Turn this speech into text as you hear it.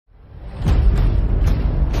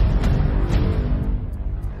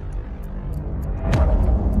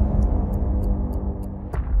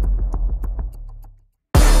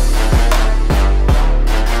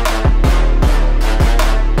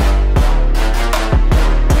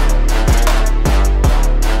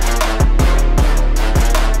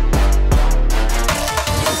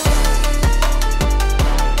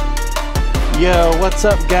What's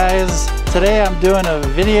up, guys? Today I'm doing a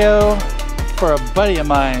video for a buddy of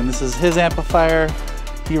mine. This is his amplifier.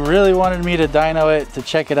 He really wanted me to dyno it to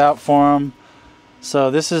check it out for him.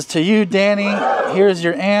 So this is to you, Danny. Here's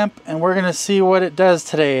your amp, and we're gonna see what it does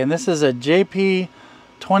today. And this is a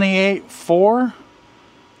JP284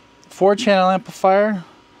 4-channel amplifier.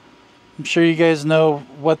 I'm sure you guys know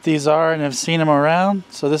what these are and have seen them around.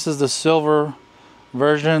 So this is the silver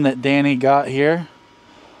version that Danny got here.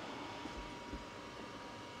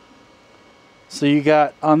 So you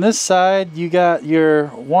got, on this side, you got your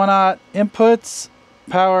 1-aught inputs,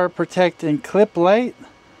 power, protect, and clip light,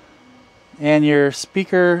 and your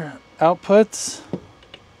speaker outputs.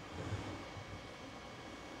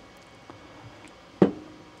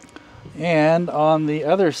 And on the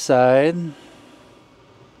other side,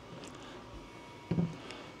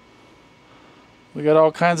 we got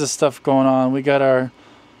all kinds of stuff going on. We got our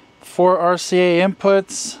 4 RCA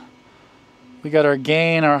inputs. We got our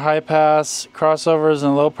gain, our high pass crossovers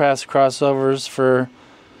and low pass crossovers for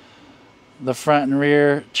the front and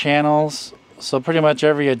rear channels. So pretty much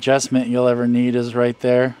every adjustment you'll ever need is right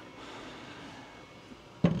there.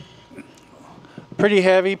 Pretty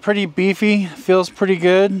heavy, pretty beefy, feels pretty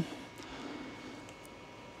good.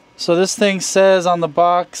 So this thing says on the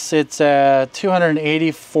box it's at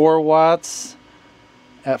 284 watts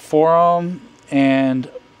at 4 ohm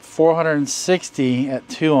and 460 at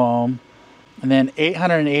 2 ohm. And then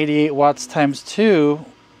 888 watts times 2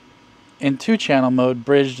 in 2-channel mode,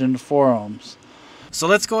 bridged in 4 ohms. So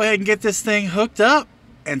let's go ahead and get this thing hooked up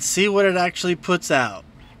and see what it actually puts out.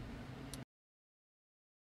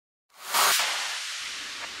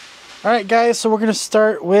 Alright guys, so we're going to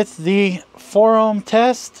start with the 4 ohm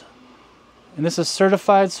test. And this is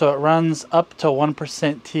certified, so it runs up to 1%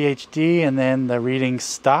 THD and then the readings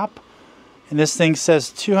stop. And this thing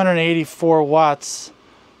says 284 watts.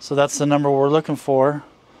 So that's the number we're looking for.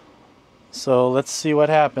 So let's see what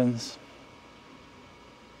happens.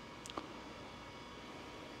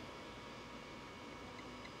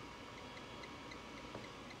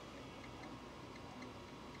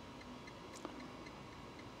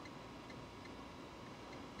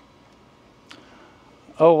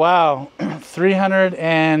 Oh wow,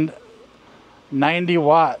 390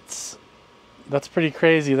 watts. That's pretty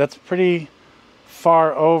crazy. That's pretty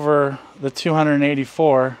far over the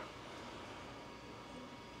 284.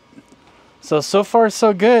 So far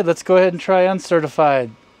so good. Let's go ahead and try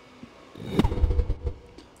uncertified.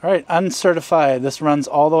 Alright, uncertified. This runs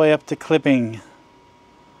all the way up to clipping.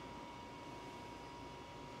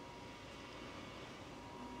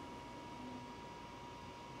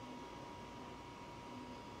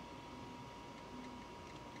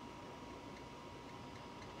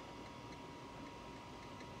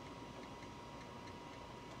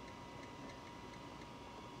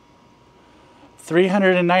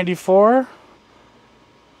 $394,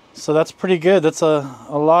 so that's pretty good. That's a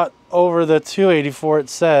lot over the 284 it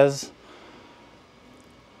says.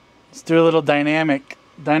 Let's do a little dynamic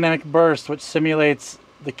burst, which simulates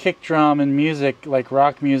the kick drum in music like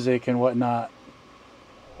rock music and whatnot.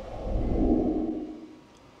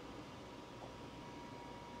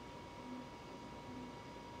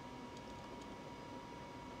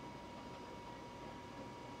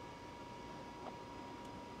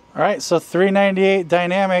 Alright, so 398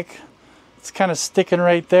 dynamic. It's kind of sticking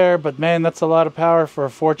right there, but man, that's a lot of power for a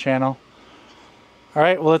 4-channel.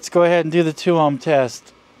 Alright, well let's go ahead and do the 2 ohm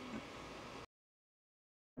test.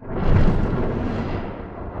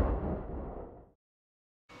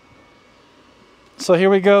 So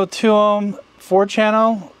here we go, 2 ohm,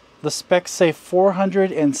 4-channel. The specs say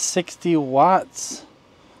 460 watts.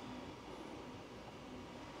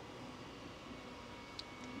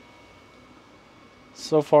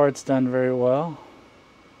 So far it's done very well.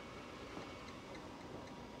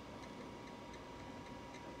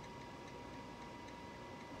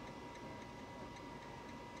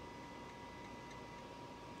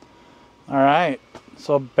 Alright,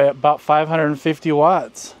 so about 550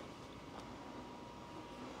 watts.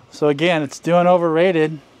 So again, it's doing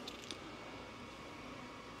overrated.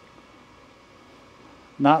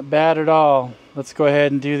 Not bad at all. Let's go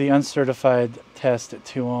ahead and do the uncertified test at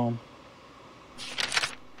 2 ohm.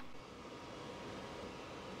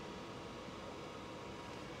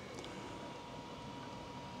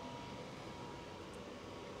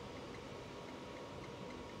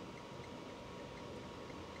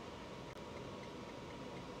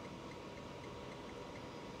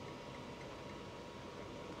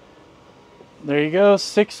 There you go,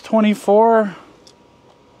 624.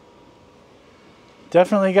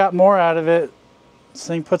 Definitely got more out of it. This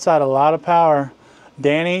thing puts out a lot of power.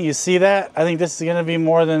 Danny, you see that? I think this is going to be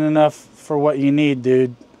more than enough for what you need,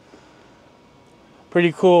 dude.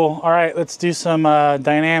 Pretty cool. All right, let's do some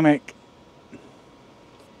dynamic.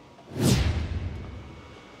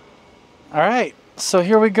 All right, so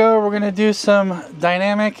here we go. We're gonna do some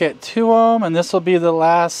dynamic at 2 ohm, and this will be the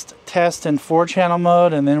last test in 4-channel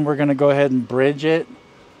mode, and then we're gonna go ahead and bridge it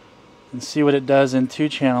and see what it does in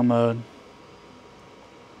 2-channel mode.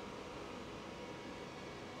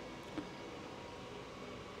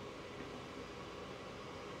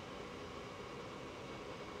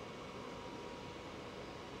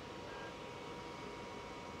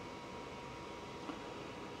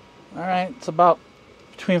 All right, it's about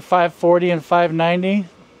between 540 and 590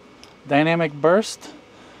 dynamic burst.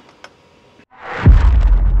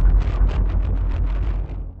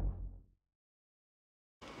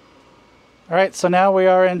 All right, so now we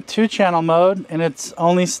are in 2-channel mode, and it's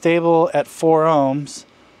only stable at 4 ohms.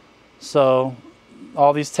 So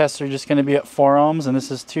all these tests are just going to be at 4 ohms, and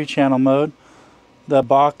this is 2-channel mode. The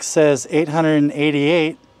box says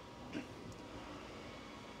 888.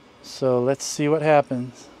 So let's see what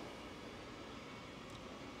happens.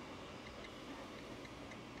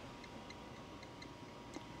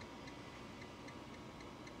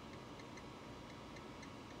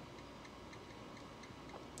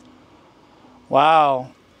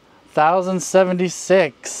 Wow,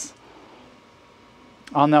 1076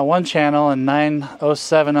 on that one channel and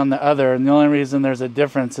 907 on the other. And the only reason there's a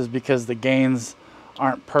difference is because the gains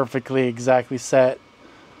aren't perfectly exactly set,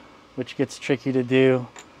 which gets tricky to do.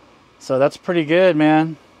 So that's pretty good,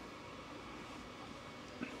 man.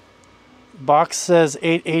 Box says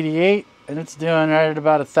 888 and it's doing right at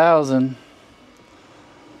about 1,000.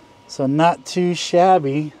 So not too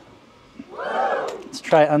shabby. Let's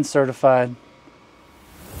try uncertified.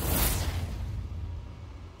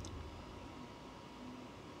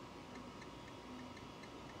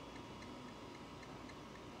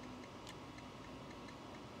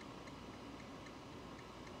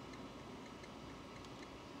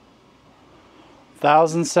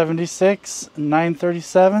 $1,076,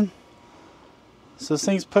 937. So this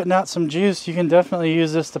thing's putting out some juice. You can definitely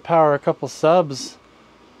use this to power a couple subs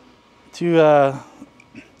to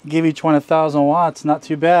give each one 1,000 watts. Not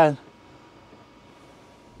too bad.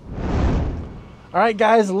 Alright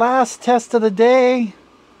guys, last test of the day.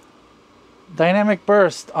 Dynamic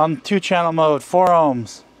burst on 2-channel mode, 4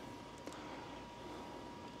 ohms.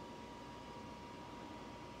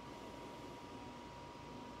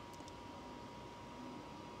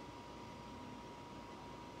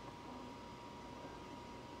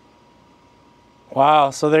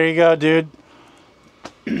 Wow, so there you go, dude.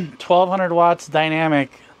 1200 watts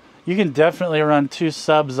dynamic. You can definitely run 2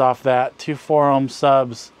 subs off that, 2 4-ohm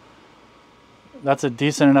subs. That's a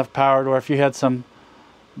decent enough power to where if you had some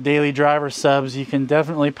daily driver subs, you can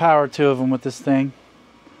definitely power 2 of them with this thing.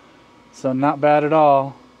 So not bad at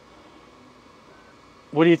all.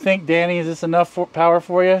 What do you think, Danny? Is this enough power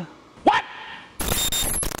for you? What?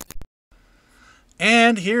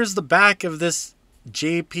 And here's the back of this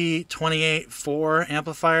JP284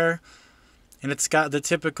 amplifier, and it's got the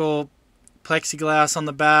typical plexiglass on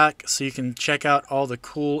the back so you can check out all the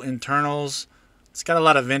cool internals. It's got a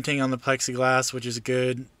lot of venting on the plexiglass, which is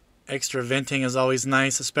good. Extra venting is always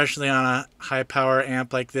nice, especially on a high power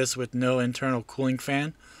amp like this with no internal cooling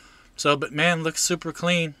fan. So, but man, looks super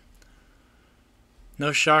clean.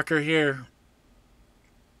 No shocker here.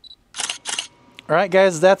 Alright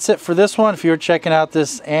guys, that's it for this one. If you were checking out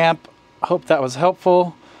this amp, I hope that was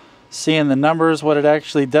helpful, seeing the numbers, what it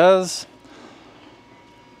actually does.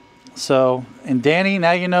 So, and Danny,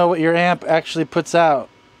 now you know what your amp actually puts out.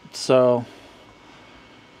 So,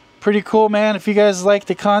 pretty cool, man. If you guys like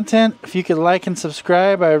the content, if you could like and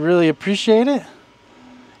subscribe, I really appreciate it.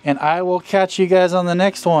 And I will catch you guys on the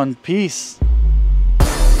next one. Peace.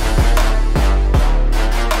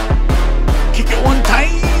 Kick it one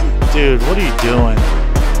time. Dude, what are you doing?